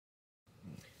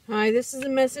Hi, this is a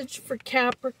message for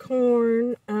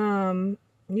Capricorn.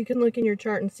 You can look in your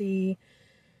chart and see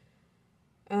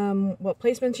what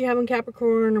placements you have in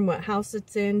Capricorn and what house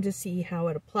it's in to see how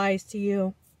it applies to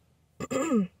you.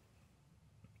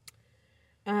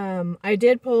 I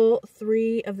did pull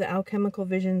 3 of the Alchemical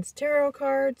Visions tarot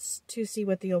cards to see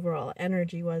what the overall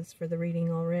energy was for the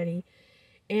reading already.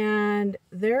 And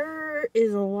there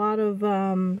is a lot of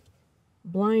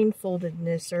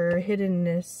blindfoldedness or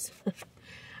hiddenness.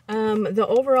 The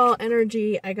overall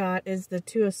energy I got is the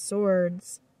 2 of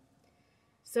Swords.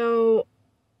 So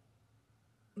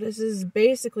this is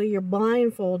basically you're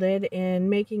blindfolded and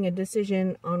making a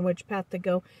decision on which path to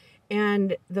go.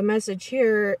 And the message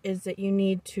here is that you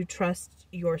need to trust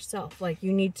yourself. Like,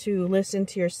 you need to listen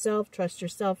to yourself, trust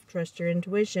your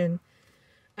intuition.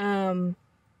 The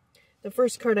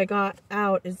first card I got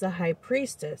out is the High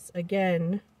Priestess.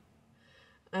 Again,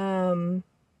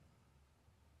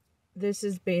 this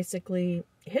is basically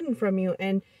hidden from you.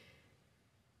 And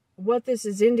what this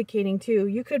is indicating too,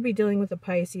 you could be dealing with a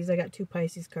Pisces. I got 2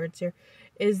 Pisces cards here.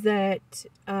 Is that,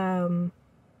 and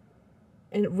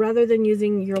rather than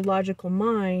using your logical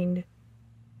mind,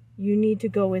 you need to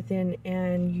go within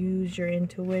and use your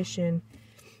intuition.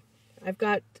 I've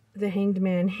got the Hanged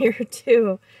Man here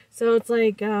too. So it's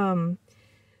like,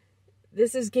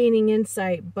 this is gaining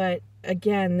insight, but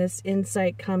again, this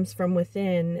insight comes from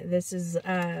within. This is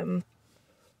a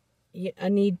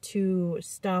need to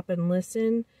stop and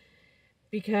listen,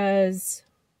 because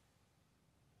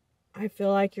I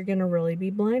feel like you're going to really be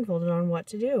blindfolded on what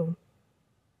to do.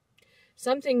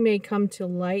 Something may come to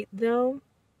light, though,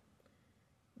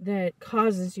 that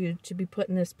causes you to be put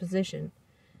in this position.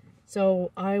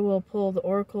 So I will pull the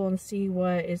Oracle and see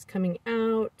what is coming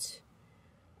out.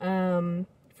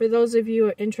 For those of you who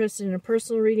are interested in a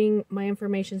personal reading, my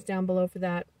information is down below for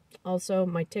that. Also,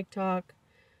 my TikTok,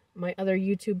 my other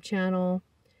YouTube channel.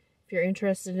 If you're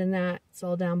interested in that, it's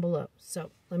all down below.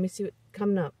 So let me see what's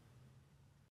coming up.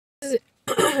 This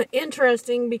is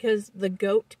interesting because the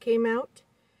goat came out.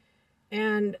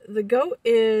 And the goat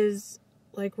is,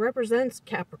 like, represents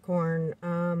Capricorn.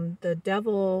 The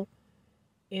devil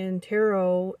in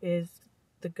tarot is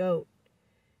the goat.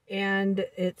 And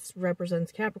it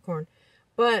represents Capricorn.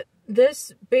 But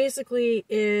this basically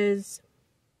is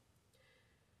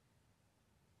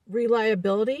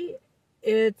reliability.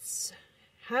 It's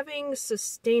having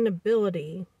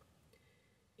sustainability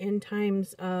in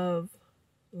times of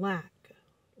lack.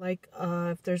 Like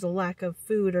if there's a lack of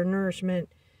food or nourishment,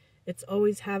 it's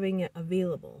always having it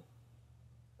available.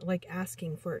 Like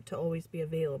asking for it to always be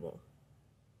available.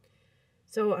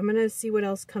 So I'm going to see what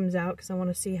else comes out, because I want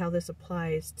to see how this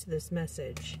applies to this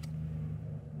message.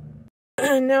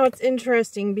 Now it's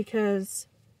interesting because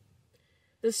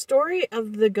the story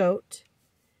of the goat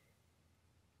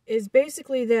is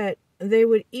basically that they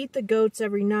would eat the goats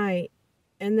every night,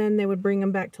 and then they would bring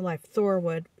them back to life. Thor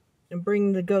would, and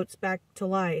bring the goats back to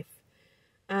life.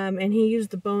 And he used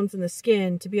the bones and the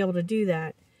skin to be able to do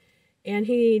that. And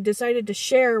he decided to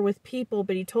share with people,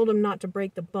 but he told them not to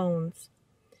break the bones.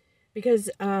 Because,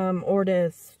 or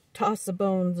to toss the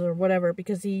bones or whatever,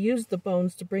 because he used the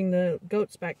bones to bring the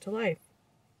goats back to life.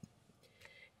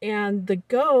 And the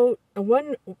goat,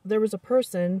 there was a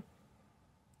person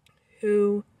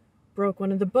who broke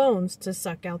one of the bones to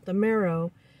suck out the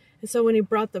marrow. And so when he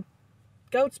brought the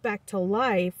goats back to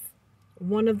life,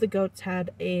 one of the goats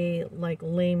had a, like,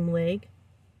 lame leg.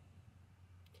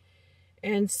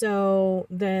 And so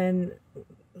then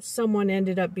someone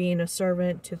ended up being a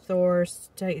servant to Thor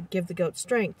to give the goat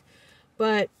strength.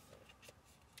 But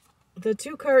the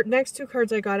next two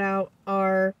cards I got out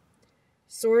are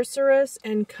Sorceress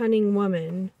and Cunning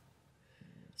Woman.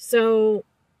 So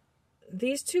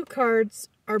these 2 cards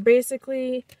are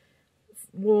basically,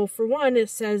 well, for one, it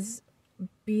says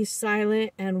be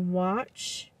silent and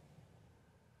watch.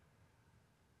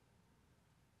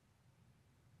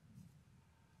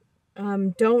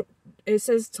 It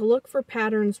says to look for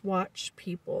patterns, watch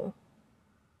people.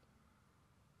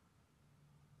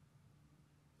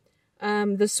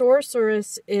 The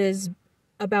Sorceress is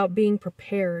about being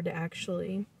prepared,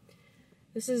 actually.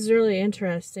 This is really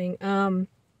interesting.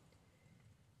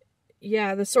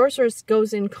 Yeah, the Sorceress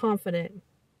goes in confident.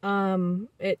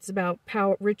 It's about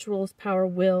power, rituals, power,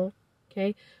 will,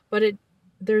 okay? But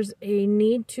there's a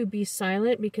need to be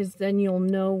silent, because then you'll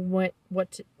know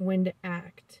when to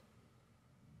act.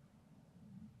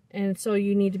 And so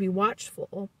you need to be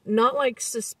watchful. Not like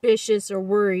suspicious or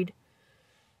worried,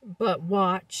 but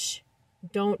watch.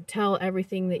 Don't tell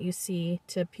everything that you see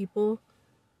to people.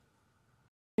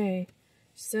 Okay,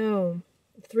 so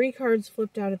 3 cards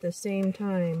flipped out at the same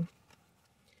time.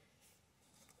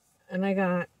 And I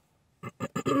got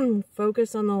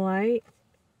Focus on the light.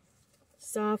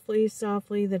 Softly,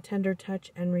 softly, the tender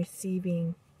touch and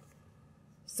receiving.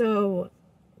 So,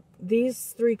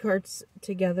 these three cards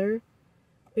together,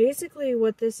 basically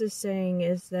what this is saying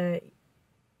is that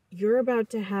you're about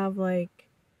to have, like,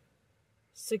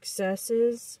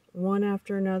 successes, one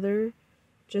after another,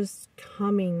 just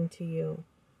coming to you.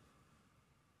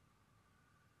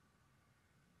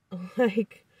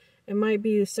 Like, it might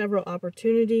be several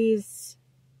opportunities.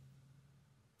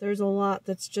 There's a lot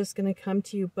that's just going to come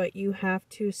to you, but you have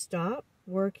to stop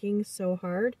working so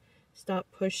hard. Stop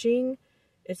pushing.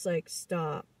 It's like,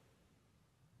 stop.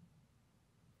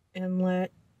 And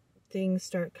let things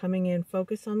start coming in.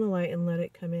 Focus on the light and let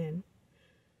it come in.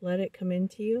 Let it come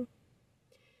into you.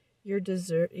 You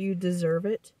deserve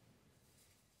it.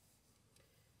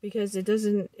 Because it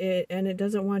doesn't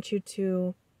want you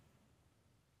to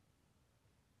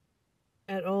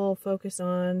at all focus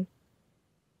on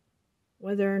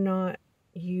whether or not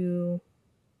you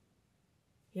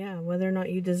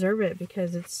deserve it,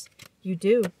 because you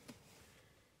do.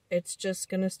 It's just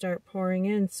going to start pouring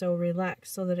in, so relax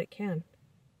so that it can.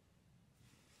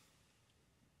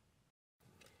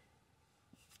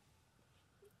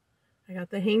 I got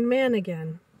the Hanged Man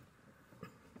again.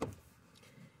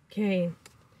 Okay,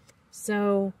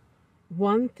 so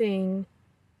one thing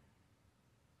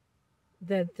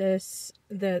that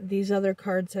these other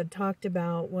cards had talked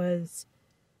about was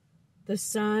the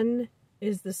sun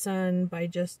is the sun by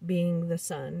just being the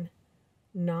sun,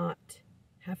 not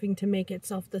having to make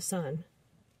itself the sun.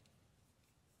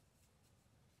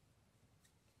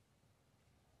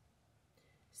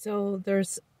 So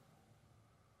there's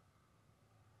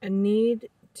a need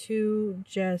to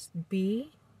just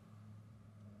be.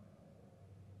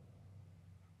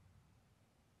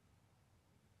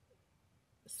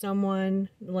 Someone,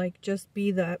 like, just be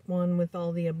that one with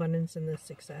all the abundance and the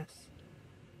success.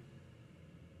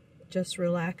 Just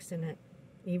relax in it.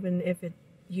 Even if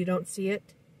you don't see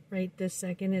it right this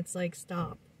second, it's like,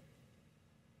 stop.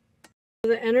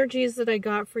 The energies that I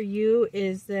got for you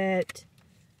is that,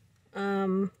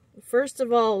 first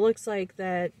of all, it looks like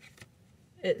that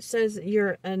it says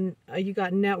you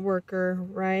got networker,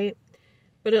 right?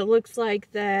 But it looks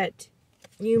like that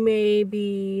you may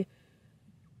be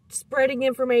spreading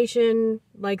information,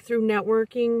 like, through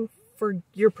networking for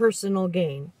your personal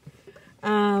gain.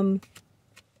 I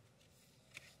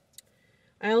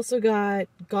also got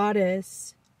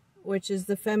goddess, which is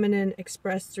the feminine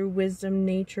expressed through wisdom,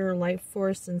 nature, life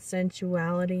force, and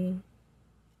sensuality.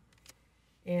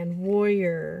 And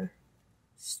warrior,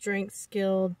 strength,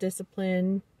 skill,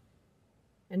 discipline,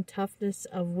 and toughness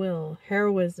of will,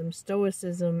 heroism,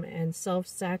 stoicism, and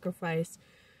self-sacrifice,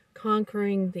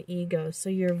 conquering the ego. So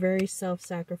you're a very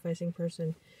self-sacrificing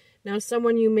person. Now,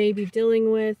 someone you may be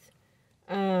dealing with,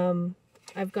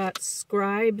 I've got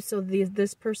scribe. So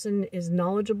this person is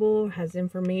knowledgeable, has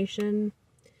information.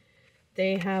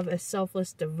 They have a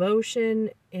selfless devotion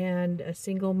and a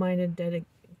single-minded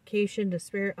dedication to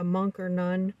spirit, a monk or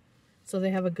nun. So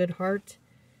they have a good heart.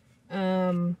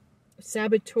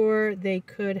 Saboteur, they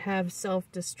could have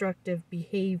self-destructive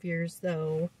behaviors,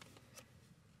 though.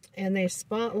 And they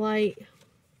spotlight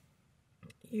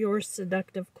your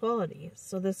seductive qualities.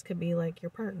 So this could be like your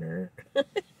partner.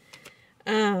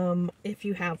 If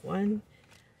you have one.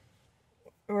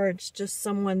 Or it's just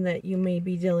someone that you may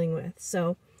be dealing with.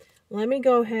 So let me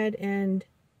go ahead and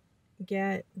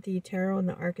get the tarot and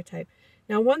the archetype.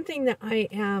 Now, one thing that I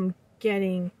am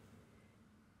getting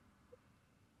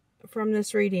from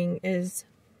this reading is,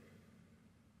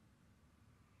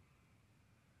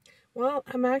 well,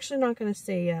 I'm actually not going to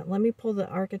say yet. Let me pull the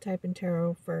archetype and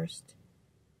tarot first.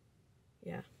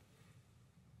 Yeah.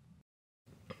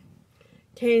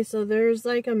 Okay, so there's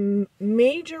like a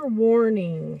major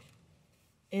warning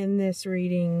in this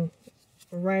reading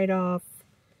right off.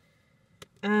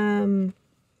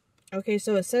 Okay,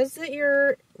 so it says that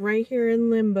you're right here in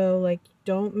limbo, like,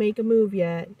 don't make a move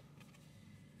yet.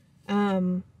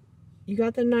 You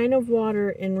got the Nine of Water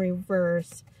in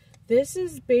reverse. This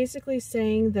is basically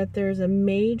saying that there's a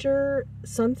major,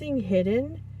 something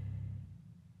hidden,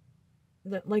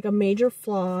 that, like a major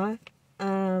flaw,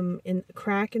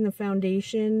 crack in the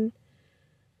foundation.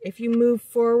 If you move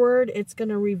forward, it's going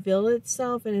to reveal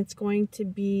itself, and it's going to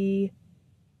be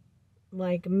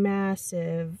like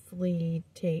massively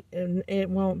it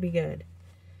won't be good.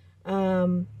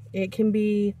 It can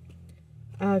be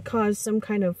cause some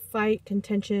kind of fight,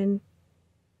 contention,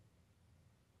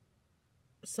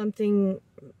 something.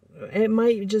 It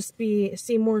might just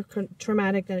seem more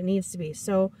traumatic than it needs to be.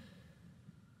 So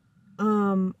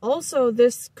also,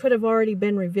 this could have already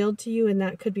been revealed to you, and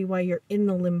that could be why you're in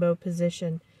the limbo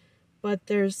position. but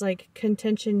there's like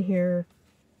contention here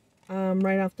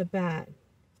right off the bat.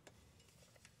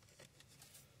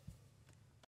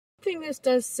 One thing this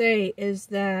does say is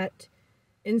that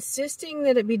insisting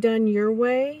that it be done your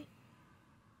way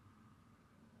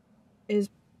is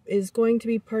going to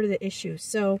be part of the issue.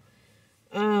 So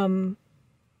don't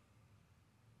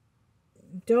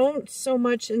so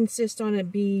much insist on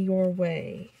it be your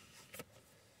way.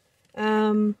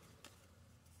 In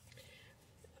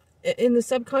the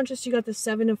subconscious, you got the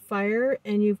Seven of Fire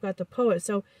and you've got the Poet.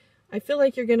 So I feel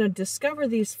like you're going to discover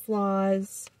these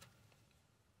flaws,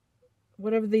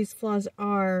 whatever these flaws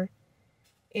are,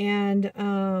 and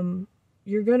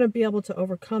you're going to be able to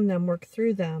overcome them, work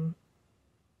through them.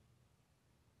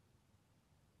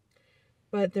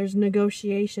 But there's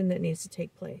negotiation that needs to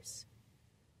take place.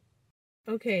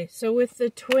 Okay, so with the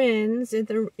twins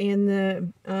in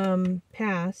the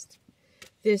past,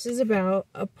 this is about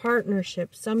a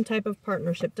partnership, some type of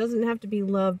partnership. Doesn't have to be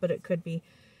love, but it could be.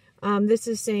 This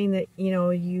is saying that, you know,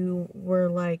 you were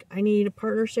like, I need a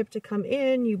partnership to come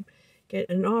in. You get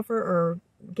an offer or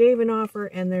gave an offer,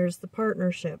 and there's the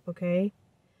partnership, okay?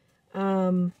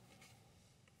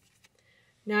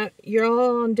 Now, you're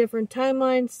all on different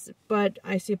timelines, but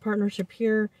I see a partnership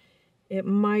here. It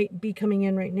might be coming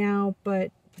in right now,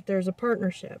 but there's a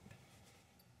partnership.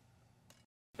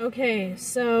 Okay,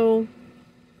 so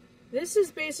this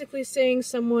is basically saying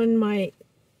someone might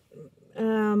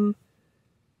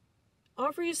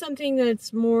offer you something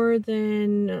that's more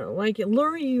than, like,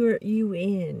 lure you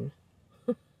in.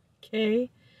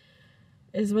 Okay?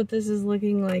 Is what this is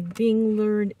looking like. Being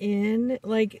lured in.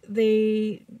 Like,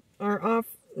 they are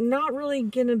not really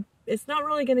gonna, it's not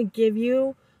really gonna give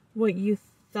you what you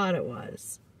thought it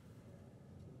was.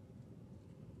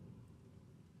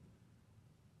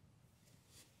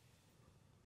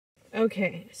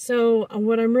 Okay, so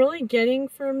what I'm really getting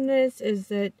from this is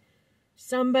that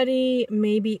somebody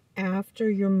may be after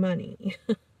your money.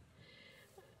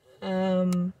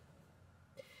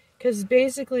 Because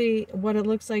basically what it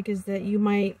looks like is that you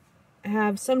might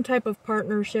have some type of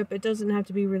partnership. It doesn't have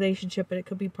to be relationship, but it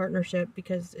could be partnership,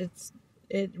 because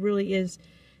it really is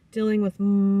dealing with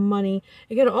money.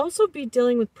 It could also be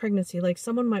dealing with pregnancy. Like,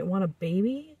 someone might want a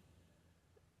baby,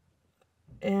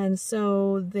 and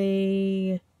so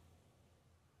they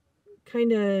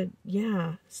kind of,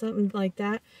 yeah, something like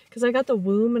that. Because I got the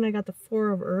womb and I got the Four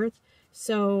of Earth.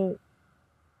 So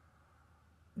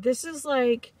this is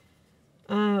like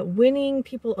winning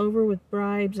people over with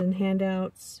bribes and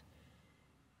handouts.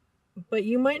 But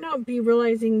you might not be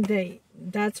realizing that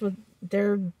that's what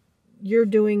you're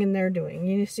doing and they're doing.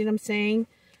 You see what I'm saying?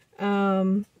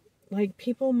 Like,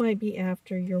 people might be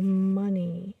after your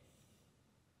money.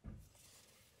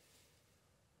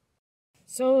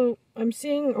 So I'm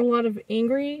seeing a lot of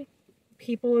angry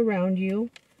people around you.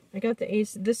 I got the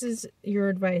Ace. This is your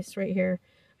advice right here.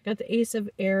 I got the Ace of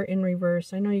Air in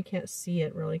reverse. I know you can't see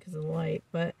it really because of the light,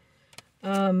 but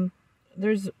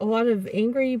there's a lot of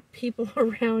angry people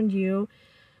around you,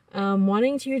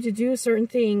 wanting you to do certain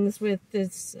things with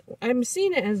this. I'm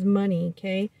seeing it as money,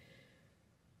 okay?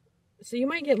 So you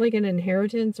might get like an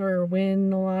inheritance or win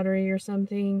the lottery or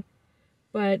something.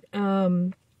 But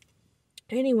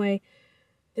anyway,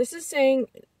 this is saying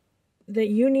that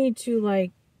you need to,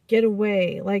 like, get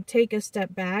away, like, take a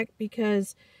step back,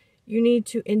 because you need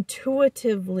to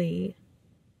intuitively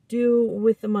do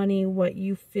with the money what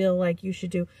you feel like you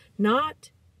should do.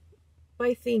 Not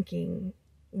by thinking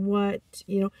what,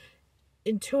 you know,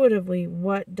 intuitively,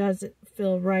 what doesn't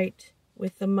feel right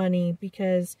with the money,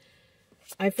 because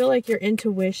I feel like your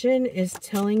intuition is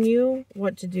telling you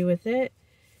what to do with it,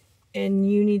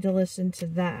 and you need to listen to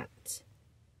that.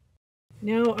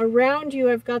 Now, around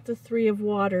you, I've got the Three of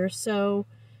Water, so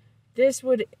this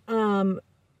would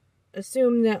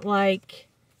assume that, like,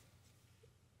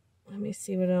 let me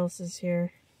see what else is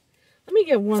here. Let me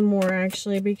get one more,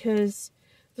 actually, because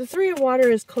the Three of Water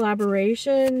is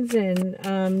collaborations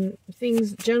and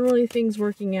generally things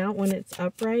working out when it's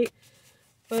upright,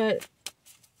 but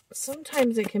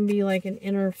sometimes it can be like an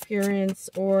interference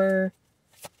or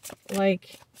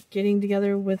like getting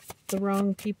together with the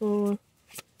wrong people.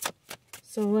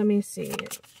 So let me see.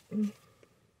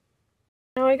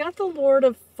 Now I got the Lord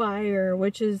of Fire,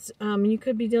 which is, you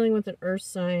could be dealing with an earth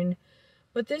sign.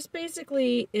 But this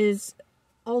basically is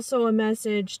also a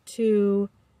message to,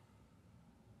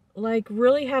 like,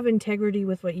 really have integrity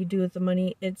with what you do with the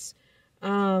money. It's,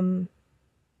 because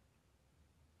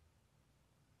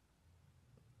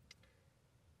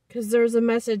there's a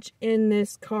message in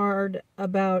this card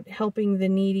about helping the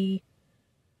needy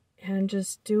and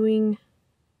just doing,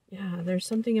 yeah, there's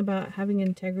something about having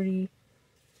integrity.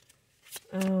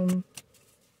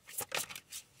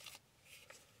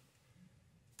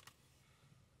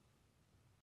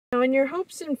 in your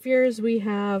hopes and fears, we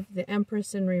have the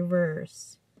Empress in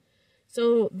reverse.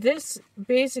 So this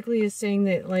basically is saying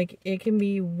that, like, it can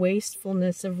be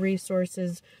wastefulness of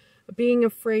resources, being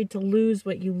afraid to lose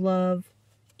what you love.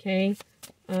 Okay.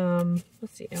 Let's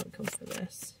see outcome for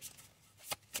this.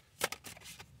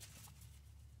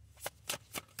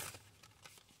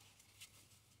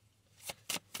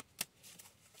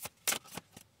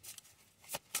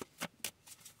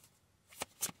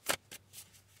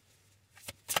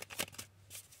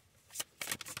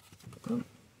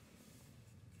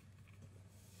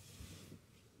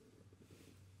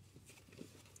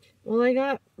 Well, I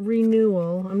got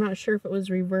renewal. I'm not sure if it was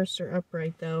reversed or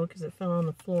upright, though, because it fell on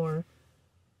the floor.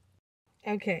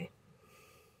 Okay.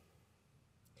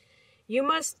 You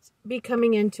must be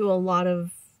coming into a lot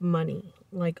of money,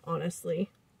 like,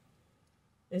 honestly,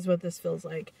 is what this feels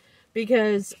like.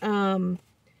 Because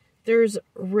there's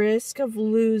risk of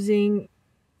losing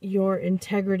your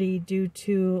integrity due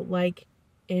to, like,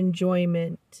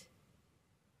 enjoyment.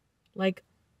 Like,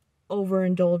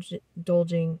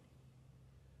 overindulging.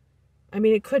 I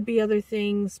mean, it could be other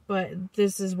things, but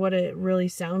this is what it really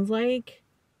sounds like.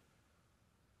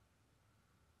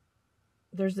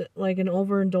 There's like an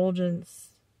overindulgence.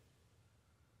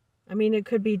 I mean, it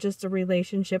could be just a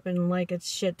relationship and like a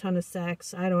shit ton of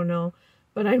sex. I don't know.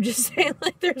 But I'm just saying,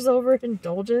 like, there's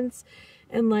overindulgence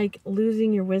and like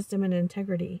losing your wisdom and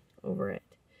integrity over it.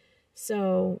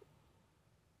 So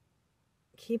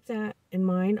keep that in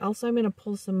mind. Also, I'm going to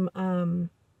pull some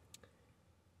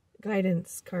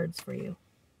guidance cards for you.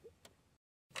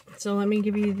 So let me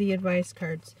give you the advice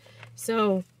cards.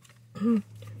 So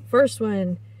first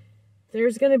one,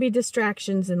 there's going to be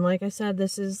distractions, and like I said,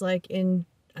 this is like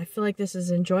I feel like this is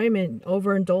enjoyment,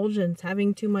 overindulgence,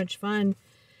 having too much fun.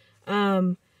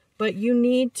 But you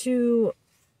need to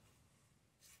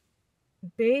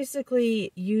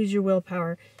basically use your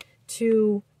willpower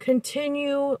to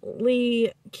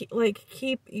continually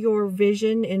keep your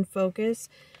vision in focus.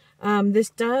 This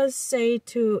does say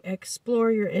to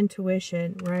explore your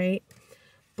intuition, right?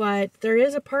 But there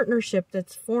is a partnership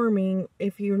that's forming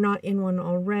if you're not in one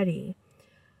already.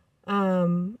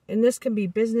 And this can be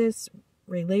business,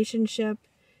 relationship,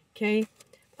 okay?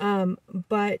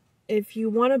 But if you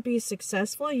want to be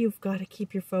successful, you've got to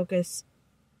keep your focus.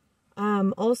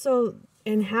 Also,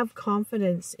 and have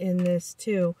confidence in this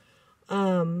too,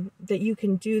 that you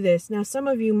can do this. Now, some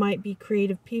of you might be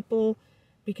creative people,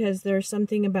 because there's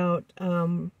something about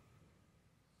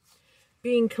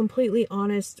being completely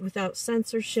honest without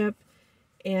censorship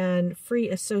and free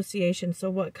association. So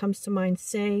what comes to mind,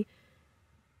 say,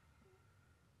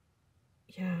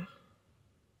 yeah,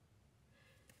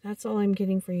 that's all I'm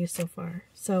getting for you so far.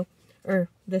 So, or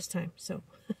this time. So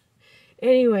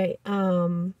anyway,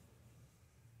 I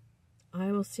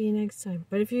will see you next time.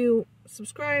 But if you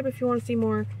subscribe, if you want to see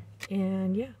more,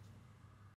 and yeah.